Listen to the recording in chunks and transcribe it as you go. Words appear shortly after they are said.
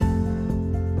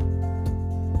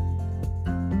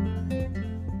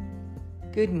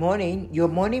Good morning. Your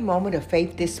morning moment of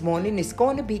faith this morning is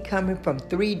going to be coming from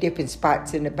 3 different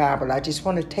spots in the Bible. I just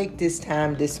want to take this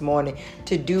time this morning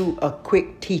to do a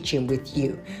quick teaching with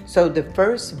you. So the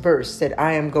first verse that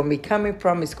I am going to be coming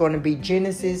from is going to be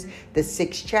Genesis, the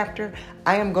 6th chapter.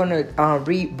 I am going to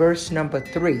read verse number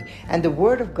 3. And the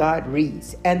word of God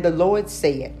reads, "And the Lord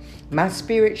said, My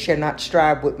spirit shall not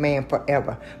strive with man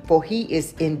forever, for he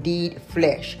is indeed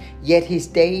flesh, yet his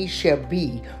days shall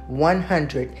be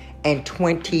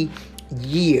 120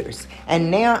 years."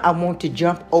 And now I want to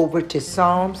jump over to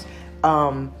Psalms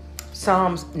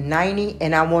 90,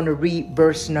 and I want to read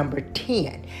verse number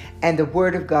 10. And the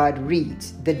word of God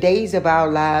reads, "The days of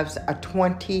our lives are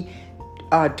 20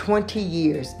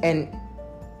 years, and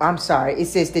it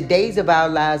says the days of our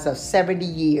lives are 70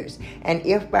 years, and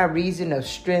if by reason of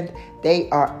strength they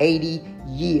are 80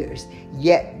 years.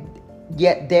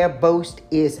 Yet their boast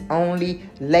is only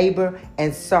labor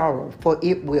and sorrow, for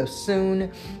it will soon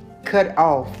cut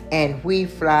off, and we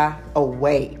fly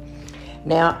away."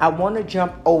 Now I want to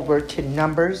jump over to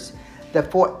Numbers, the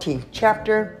 14th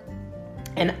chapter,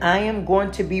 and I am going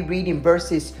to be reading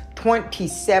verses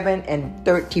 27 and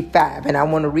 35, and I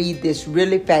want to read this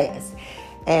really fast.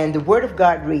 And the word of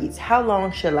God reads, "How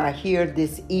long shall I hear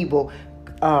this evil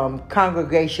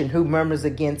congregation who murmurs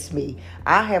against me?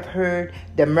 I have heard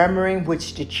the murmuring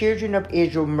which the children of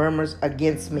Israel murmurs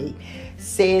against me.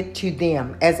 Said to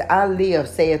them, As I live,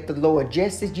 saith the Lord,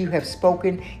 just as you have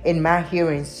spoken in my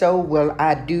hearing, so will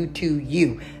I do to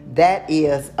you." That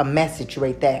is a message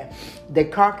right there. The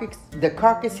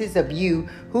carcasses of you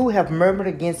who have murmured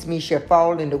against me shall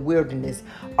fall in the wilderness.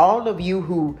 All of you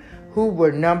who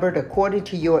were numbered according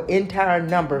to your entire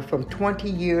number from 20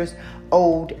 years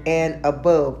old and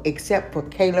above, except for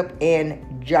Caleb and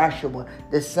Joshua,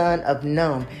 the son of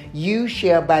Nun. You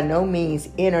shall by no means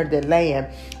enter the land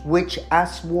which I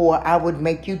swore I would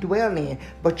make you dwell in,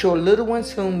 but your little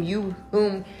ones whom you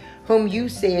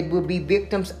said will be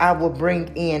victims I will bring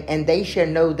in, and they shall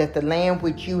know that the land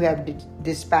which you have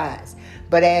despised.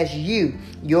 But as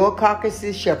your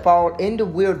carcasses shall fall in the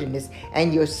wilderness,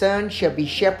 and your sons shall be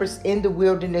shepherds in the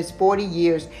wilderness 40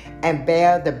 years, and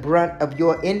bear the brunt of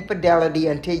your infidelity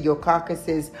until your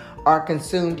carcasses are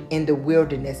consumed in the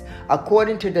wilderness.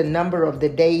 According to the number of the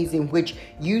days in which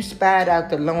you spied out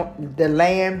the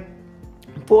land,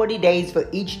 40 days for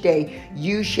each day,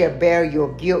 you shall bear your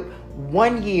guilt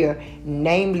 1 year,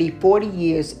 namely 40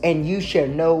 years, and you shall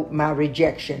know my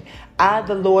rejection. I,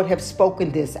 the Lord, have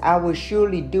spoken this. I will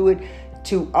surely do it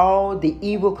to all the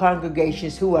evil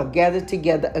congregations who are gathered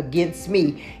together against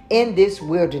me in this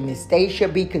wilderness. They shall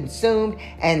be consumed,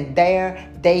 and there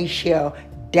they shall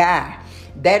die.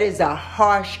 That is a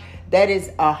harsh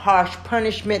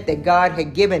punishment that God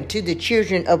had given to the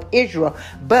children of Israel.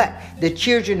 But the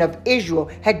children of Israel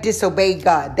had disobeyed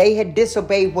God. They had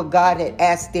disobeyed what God had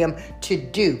asked them to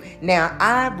do. Now,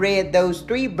 I read those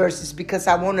 3 verses because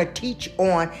I want to teach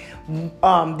on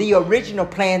the original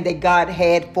plan that God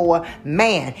had for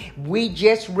man. We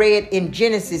just read in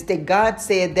Genesis that God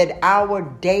said that our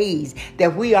days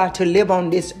that we are to live on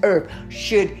this earth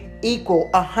should equal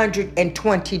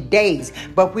 120 days.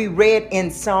 But we read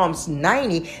in Psalms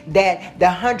 90 that the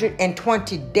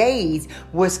 120 days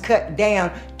was cut down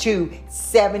to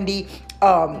 70.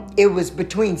 It was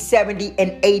between 70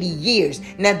 and 80 years.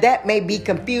 Now that may be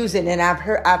confusing, and I've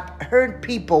heard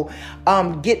people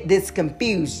get this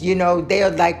confused. You know,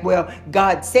 they're like, well,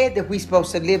 God said that we're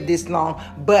supposed to live this long,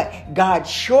 but God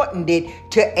shortened it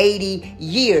to 80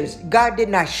 years. God did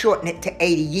not shorten it to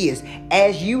 80 years.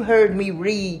 As you heard me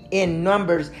read in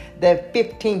Numbers, the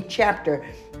 15th chapter,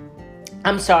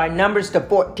 Numbers, the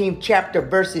 14th chapter,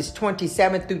 verses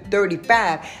 27 through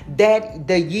 35, that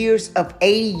the years of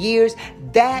 80 years,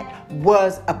 that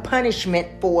was a punishment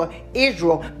for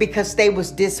Israel because they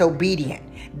was disobedient.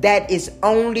 That is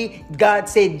only, God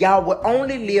said, y'all will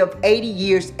only live 80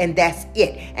 years and that's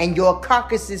it. And your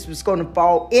carcasses was going to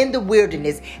fall in the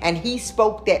wilderness. And he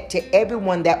spoke that to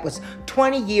everyone that was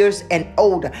 20 years and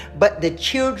older. But the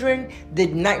children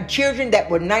that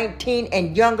were 19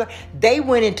 and younger, they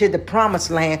went into the promised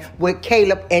land with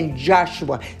Caleb and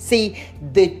Joshua. See,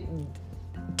 the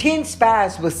 10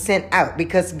 spies were sent out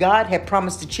because God had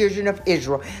promised the children of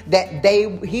Israel that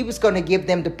he was going to give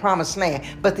them the promised land.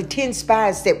 But the 10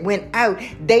 spies that went out,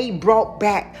 they brought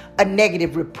back a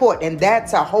negative report. And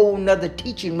that's a whole nother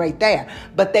teaching right there.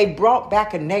 But they brought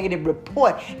back a negative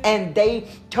report, and they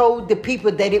told the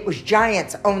people that it was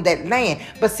giants on that land.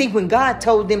 But see, when God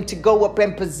told them to go up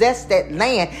and possess that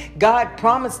land, God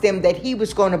promised them that he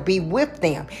was going to be with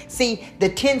them. See, the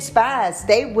 10 spies,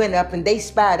 they went up and they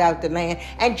spied out the land,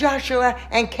 and And Joshua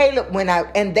and Caleb went out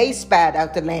and they spied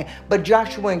out the land. But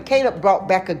Joshua and Caleb brought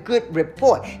back a good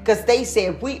report, because they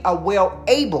said, we are well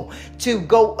able to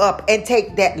go up and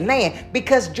take that land,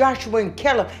 because Joshua and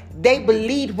Caleb, they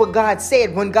believed what God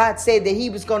said. When God said that he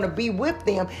was going to be with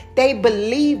them, they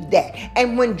believed that.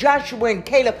 And when Joshua and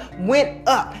Caleb went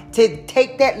up to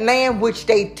take that land, which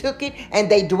they took it,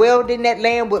 and they dwelled in that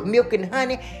land with milk and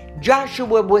honey,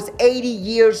 Joshua was 80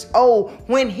 years old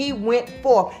when he went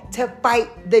forth to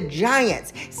fight the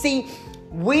giants. See,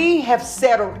 we have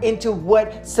settled into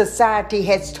what society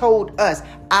has told us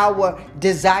our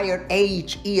desired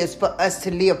age is for us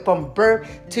to live, from birth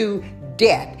to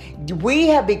death. We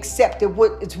have accepted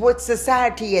what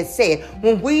society has said.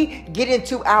 When we get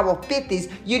into our 50s,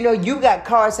 you got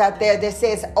cars out there that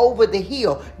says over the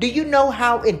hill. Do you know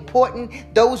how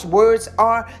important those words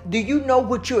are? Do you know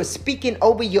what you're speaking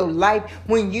over your life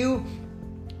when you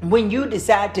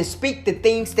decide to speak the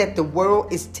things that the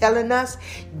world is telling us?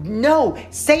 No,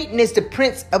 Satan is the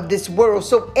prince of this world.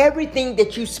 So everything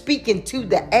that you speak into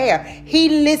the air, he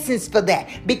listens for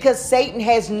that, because Satan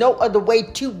has no other way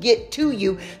to get to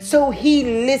you. So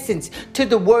he listens to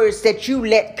the words that you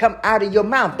let come out of your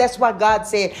mouth. That's why God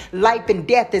said life and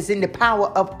death is in the power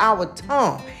of our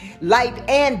tongue. Life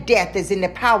and death is in the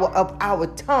power of our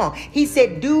tongue. He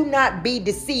said, do not be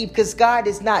deceived, because God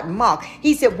is not mocked.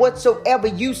 He said, whatsoever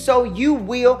you sow, you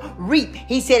will reap.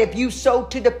 He said, if you sow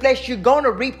to the flesh, you're going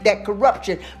to reap that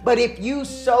corruption. But if you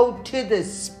sow to the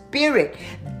Spirit,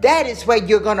 that is where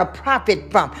you're going to profit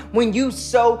from, when you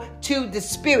sow to the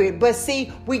Spirit. But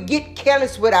see, we get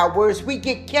careless with our words. We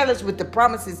get careless with the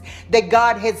promises that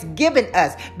God has given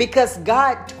us, because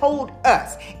God told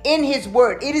us in his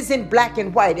word. It is in black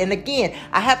and white. And again,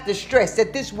 I have to stress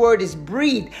that this word is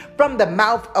breathed from the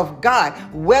mouth of God.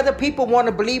 Whether people want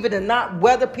to believe it or not,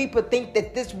 whether people think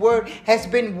that this word has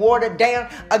been watered down,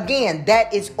 again,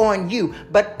 that is on you.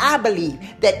 But I believe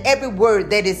that every word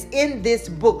that is in this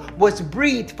book was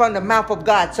breathed from the mouth of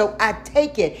God. So I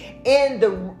take it in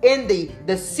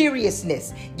the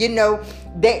seriousness,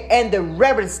 and the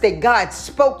reverence that God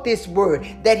spoke this word,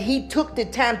 that he took the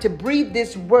time to breathe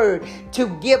this word to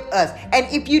give us. And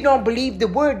if you don't believe the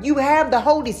word, you have the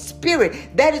Holy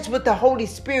Spirit. That is what the Holy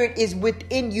Spirit is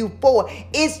within you for,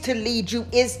 is to lead you,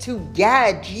 is to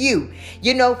guide you.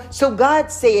 So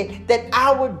God said that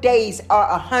our days are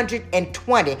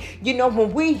 120.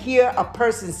 When we hear a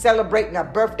person celebrating a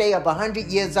birthday of 100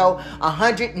 years old,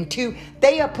 102,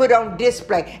 they are put on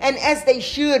display. And as they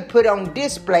should put on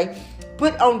display,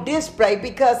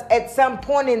 because at some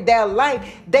point in their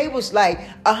life, they was like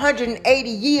 180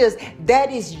 years.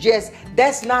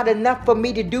 That's not enough for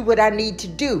me to do what I need to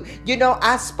do.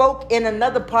 I spoke in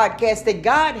another podcast that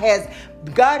God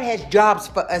has jobs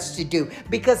for us to do,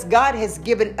 because God has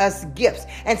given us gifts.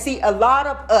 And see, a lot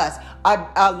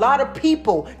of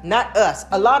people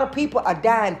are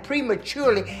dying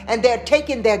prematurely, and they're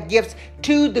taking their gifts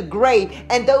to the grave,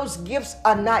 and those gifts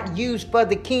are not used for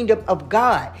the kingdom of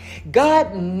God.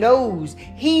 God knows.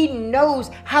 He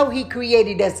knows how he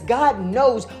created us. God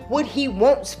knows what he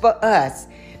wants for us.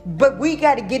 But we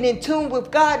got to get in tune with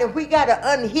God, and we got to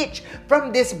unhitch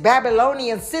from this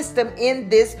Babylonian system in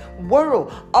this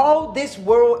world. All this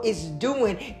world is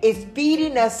doing is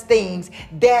feeding us things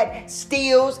that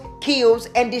steals, kills,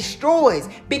 and destroys.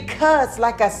 Because,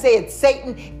 like I said,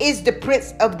 Satan is the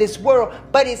prince of this world,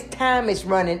 but his time is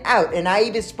running out. And I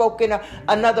even spoke in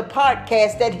another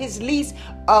podcast that his lease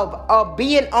of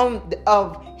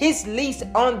his lease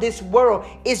on this world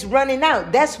is running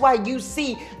out. That's why you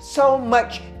see so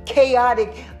much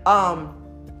chaotic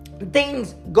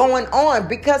things going on,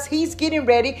 because he's getting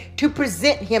ready to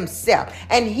present himself,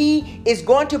 and he is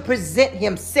going to present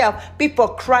himself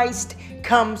before Christ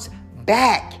comes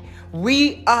back.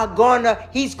 He's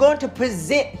going to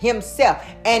present himself,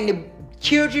 and the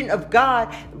children of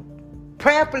God,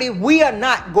 prayerfully, we are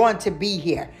not going to be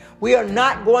here. We are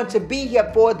not going to be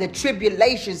here for the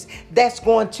tribulations that's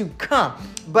going to come.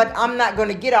 But I'm not going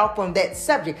to get off on that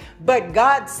subject. But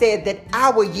God said that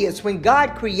our years, when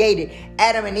God created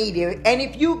Adam and Eve, and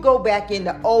if you go back in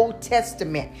the Old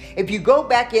Testament,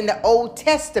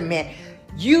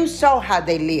 you saw how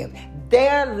they lived.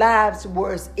 Their lives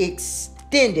were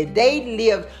extended. They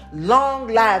lived long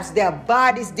lives. Their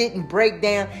bodies didn't break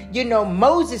down.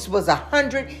 Moses was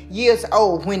 100 years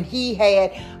old when he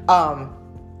had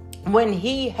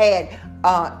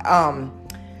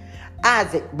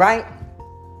Isaac, right?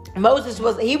 Moses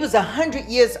was 100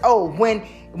 years old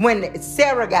when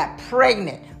Sarah got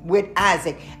pregnant with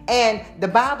Isaac. And the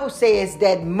Bible says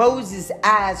that Moses'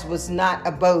 eyes was not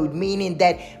abode, meaning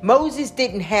that Moses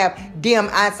didn't have dim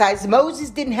eyesight.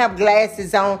 Moses didn't have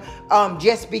glasses on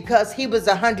just because he was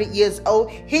 100 years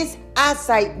old. His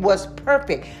eyesight was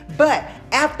perfect. But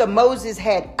after Moses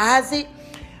had Isaac,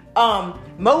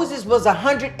 Moses was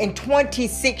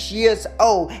 126 years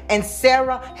old and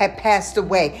Sarah had passed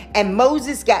away, and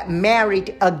Moses got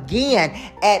married again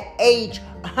at age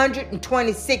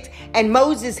 126, and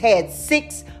Moses had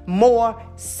 6 more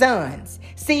sons.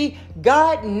 See,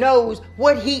 God knows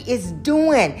what he is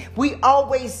doing. We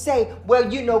always say, well,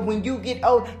 when you get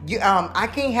old, I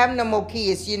can't have no more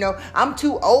kids. I'm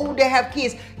too old to have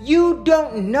kids. You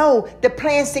don't know the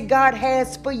plans that God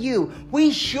has for you.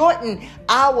 We shorten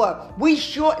the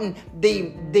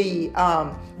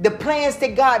plans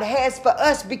that God has for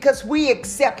us because we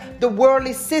accept the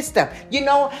worldly system.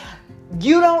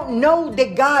 You don't know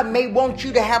that God may want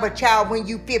you to have a child when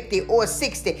you're 50 or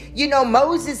 60.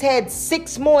 Moses had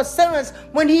 6 more sons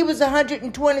when he was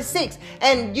 126.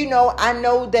 And, I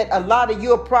know that a lot of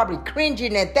you are probably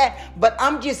cringing at that, but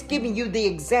I'm just giving you the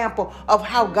example of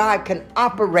how God can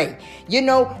operate.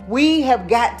 We have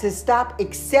got to stop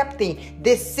accepting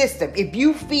this system. If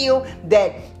you feel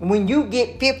that when you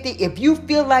get 50, if you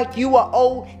feel like you are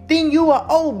old, then you are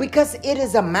old, because it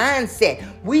is a mindset.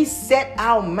 We set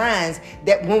our minds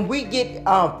that when we get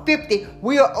 50,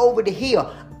 we are over the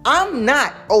hill. I'm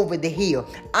not over the hill.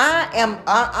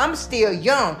 I'm still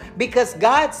young, because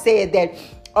God said that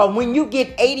when you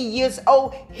get 80 years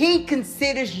old, he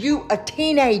considers you a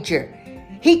teenager.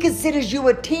 He considers you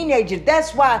a teenager.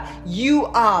 That's why you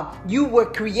were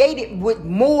created with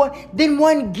more than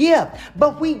one gift.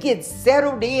 But we get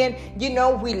settled in,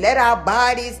 we let our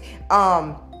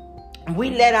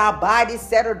bodies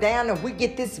settle down, and we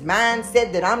get this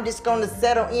mindset that I'm just going to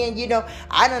settle in.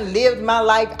 I done lived my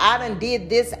life. I done did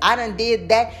this. I done did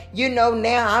that.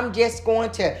 Now I'm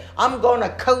going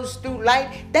to coast through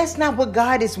life. That's not what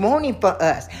God is wanting for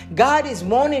us. God is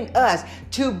wanting us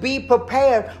to be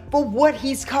prepared for what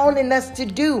he's calling us to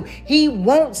do. He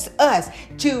wants us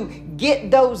to get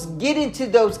into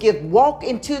those gifts, walk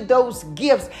into those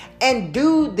gifts, and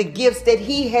do the gifts that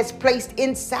he has placed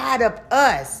inside of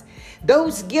us.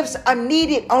 Those gifts are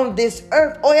needed on this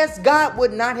earth, or else God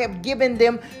would not have given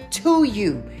them to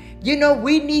you.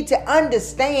 We need to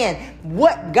understand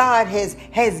what God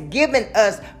has given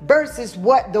us versus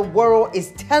what the world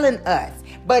is telling us.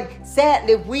 But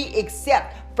sadly, we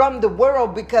accept from the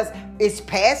world because it's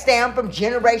passed down from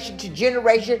generation to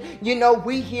generation.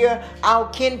 We hear our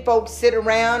kinfolk sit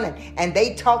around and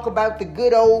they talk about the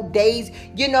good old days.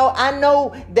 I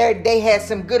know that they had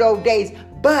some good old days,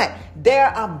 but there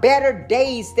are better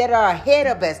days that are ahead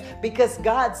of us, because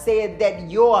God said that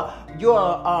your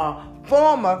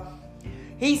former,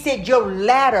 he said your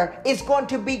latter is going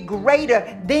to be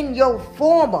greater than your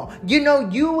former.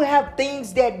 You have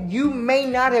things that you may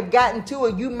not have gotten to,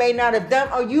 or you may not have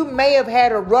done, or you may have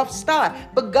had a rough start.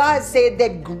 But God said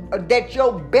that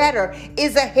your better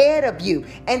is ahead of you.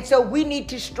 And so we need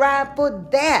to strive for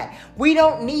that. We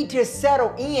don't need to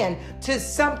settle in to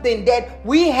something that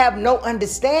we have no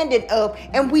understanding of,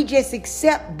 and we just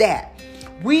accept that.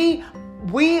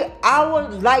 Our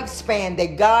lifespan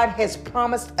that God has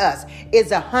promised us is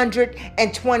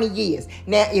 120 years.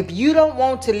 Now, if you don't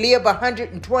want to live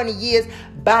 120 years,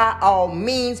 by all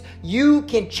means, you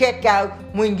can check out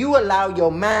when you allow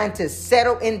your mind to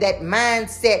settle in that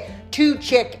mindset to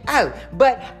check out.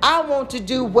 But I want to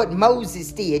do what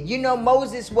Moses did.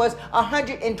 Moses was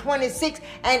 126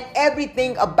 and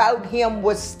everything about him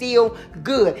was still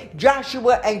good.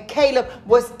 Joshua and Caleb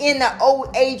was in the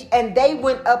old age, and they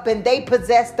went up and they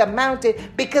possessed the mountain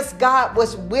because God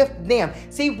was with them.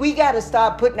 See, we got to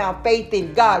start putting our faith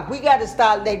in God. We got to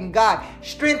start letting God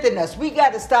strengthen us. We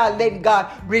got to start letting God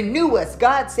renew us.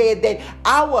 God said that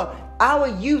our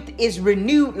youth is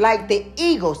renewed like the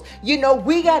eagles.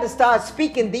 We got to start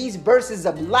speaking these verses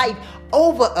of life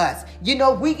over us.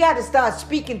 We got to start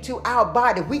speaking to our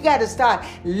body. We got to start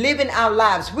living our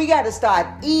lives. We got to start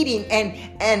eating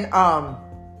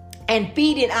and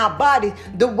feeding our bodies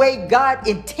the way God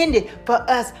intended for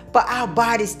our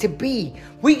bodies to be.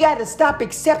 We got to stop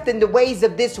accepting the ways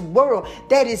of this world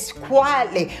that is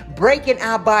quietly breaking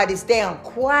our bodies down,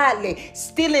 quietly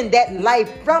stealing that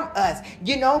life from us,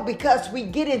 because we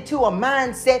get into a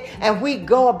mindset and we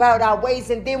go about our ways.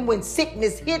 And then when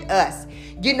sickness hit us,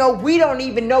 You know, we don't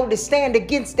even know to stand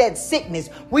against that sickness.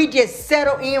 We just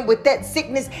settle in with that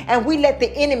sickness and we let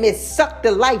the enemy suck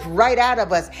the life right out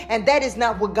of us. And that is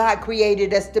not what God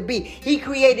created us to be. He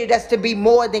created us to be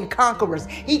more than conquerors.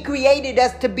 He created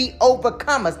us to be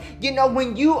overcomers. You know,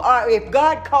 if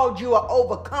God called you an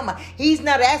overcomer, he's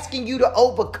not asking you to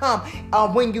overcome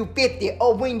when you're 50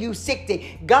 or when you're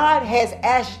 60. God has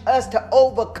asked us to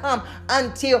overcome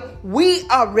until we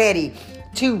are ready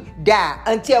to die,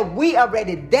 until we are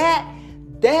ready.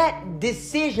 That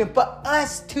decision for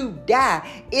us to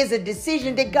die is a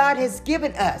decision that God has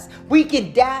given us. We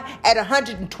can die at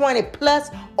 120 plus,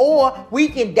 or we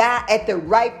can die at the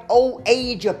ripe old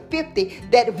age of 50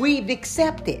 that we've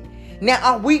accepted. Now,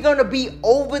 are we going to be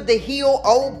over the hill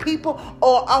old people,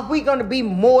 or are we going to be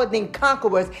more than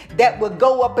conquerors that will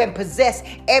go up and possess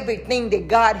everything that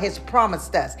God has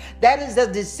promised us? That is a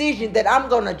decision that I'm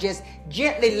going to just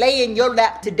gently lay in your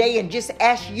lap today and just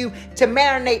ask you to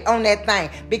marinate on that thing,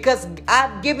 because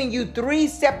I've given you 3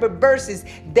 separate verses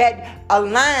that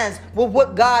aligns with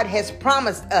what God has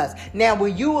promised us. Now, will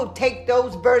you take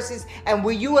those verses and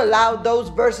will you allow those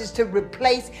verses to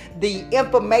replace the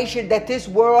information that this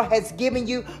world has given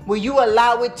you? Will you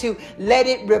allow it to let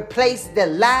it replace the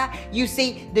lie? You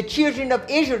see, the children of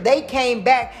Israel, they came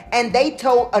back and they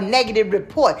told a negative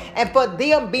report. And for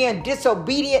them being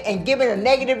disobedient and giving a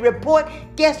negative report,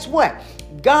 guess what?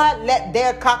 God let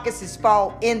their carcasses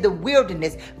fall in the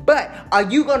wilderness. But are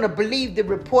you going to believe the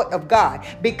report of God?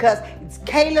 Because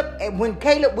when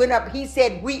Caleb went up, he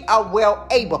said, we are well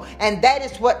able. And that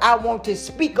is what I want to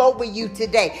speak over you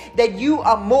today, that you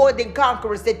are more than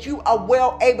conquerors, that you are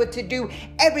well able to do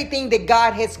everything that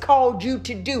God has called you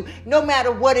to do. No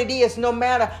matter what it is, no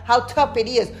matter how tough it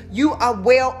is, you are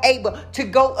well able to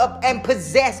go up and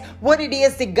possess what it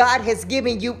is that God has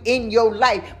given you in your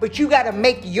life. But you got to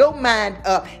make your mind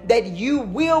up that you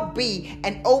will be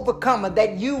an overcomer,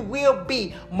 that you will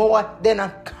be more than a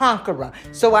conqueror.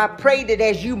 So I pray that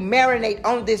as you marinate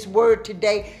on this word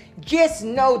today, just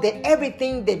know that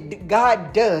everything that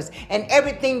God does and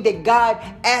everything that God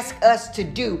asks us to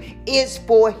do is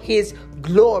for his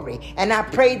glory. And I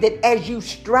pray that as you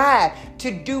strive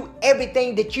to do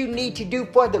everything that you need to do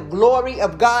for the glory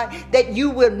of God, that you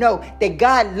will know that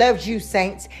God loves you,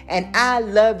 saints, and I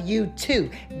love you too.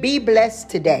 Be blessed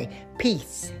today.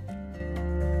 Peace.